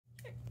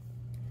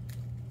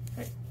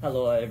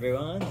Hello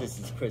everyone, this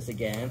is Chris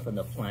again from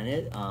the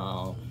Planet.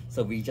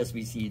 So we just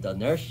received a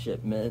nurse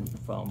shipment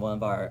from one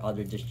of our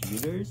other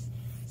distributors.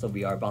 So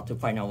we are about to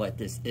find out what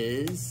this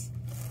is.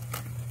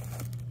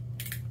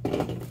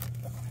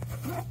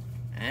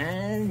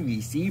 And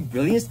we see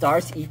Brilliant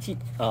Stars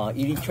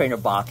ED Trainer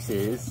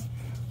boxes.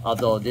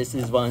 Although this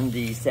is one of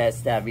the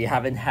sets that we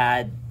haven't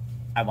had,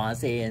 I want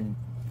to say, in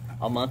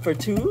a month or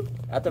two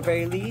at the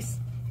very least.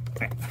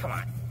 Come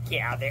on,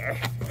 get out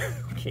there.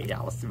 Okay,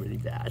 that was really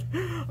bad.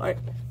 Alright,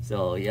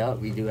 so yeah,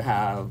 we do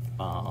have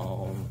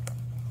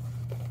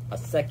a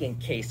second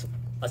case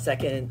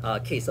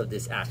of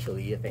this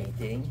actually, if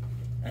anything.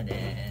 And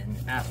then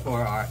as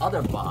for our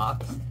other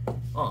box,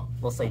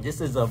 we'll say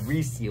this is a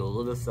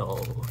resealed,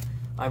 so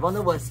I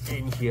wonder what's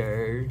in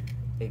here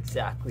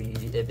exactly,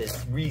 if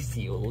it's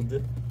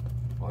resealed,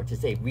 or to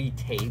say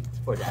retaped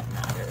for that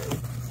matter.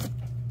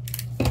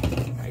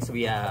 Alright, so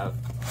we have,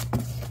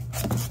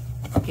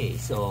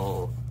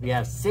 so we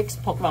have 6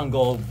 Pokemon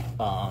Go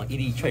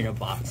ED Trainer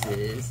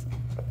boxes.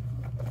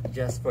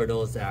 Just for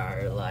those that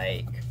are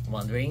like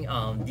wondering,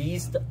 a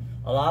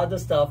lot of the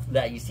stuff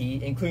that you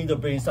see, including the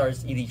Brilliant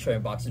Stars ED Trainer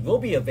boxes, will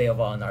be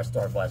available on our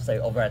store website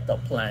over at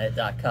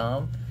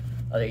theplanet.com.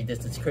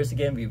 This is Chris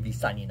again. We'll be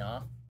signing off.